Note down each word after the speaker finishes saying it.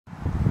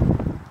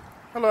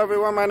Hello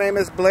everyone, my name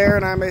is Blair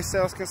and I'm a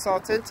sales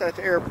consultant at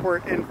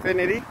Airport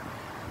Infinity.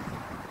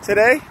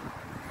 Today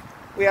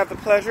we have the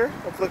pleasure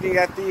of looking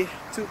at the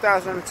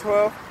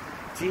 2012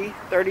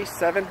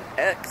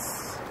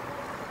 G37x.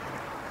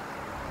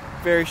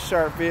 Very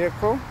sharp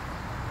vehicle.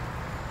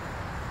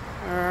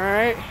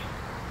 Alright.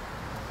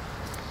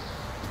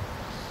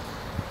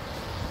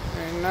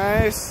 Very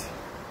nice.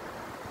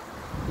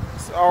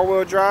 It's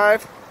all-wheel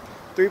drive,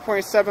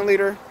 3.7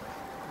 liter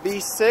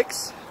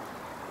V6.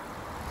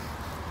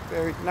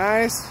 Very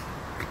nice.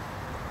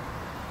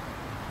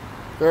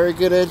 Very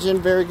good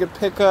engine, very good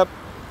pickup.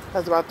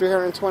 Has about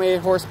 328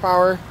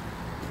 horsepower.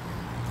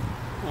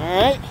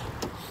 Alright,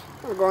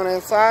 we're going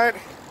inside.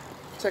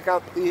 Check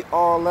out the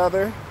all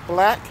leather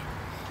black.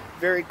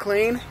 Very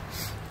clean.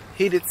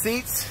 Heated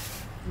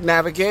seats,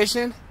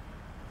 navigation,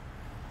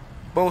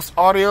 Bose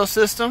audio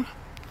system,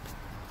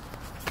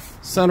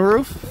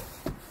 sunroof.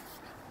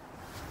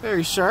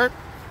 Very sharp.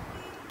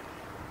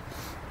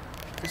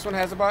 This one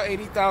has about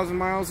 80,000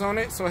 miles on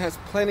it, so it has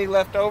plenty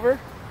left over.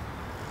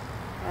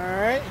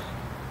 Alright.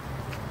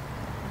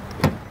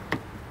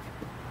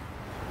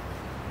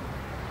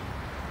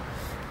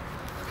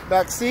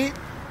 Back seat,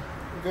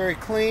 very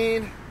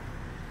clean,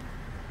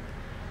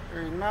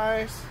 very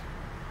nice.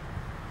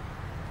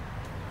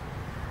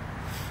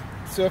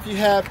 So if you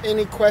have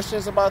any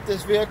questions about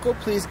this vehicle,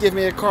 please give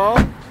me a call.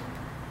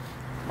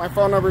 My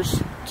phone number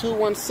is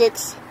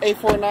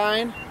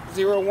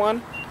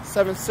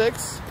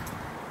 216-849-0176.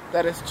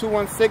 That is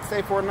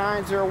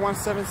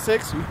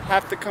 216-849-0176. You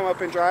have to come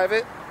up and drive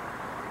it.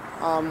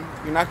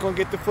 You're not going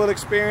to get the full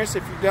experience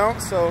if you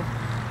don't, so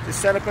just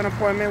set up an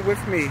appointment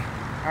with me.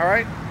 All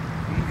right?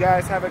 You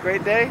guys have a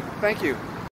great day. Thank you.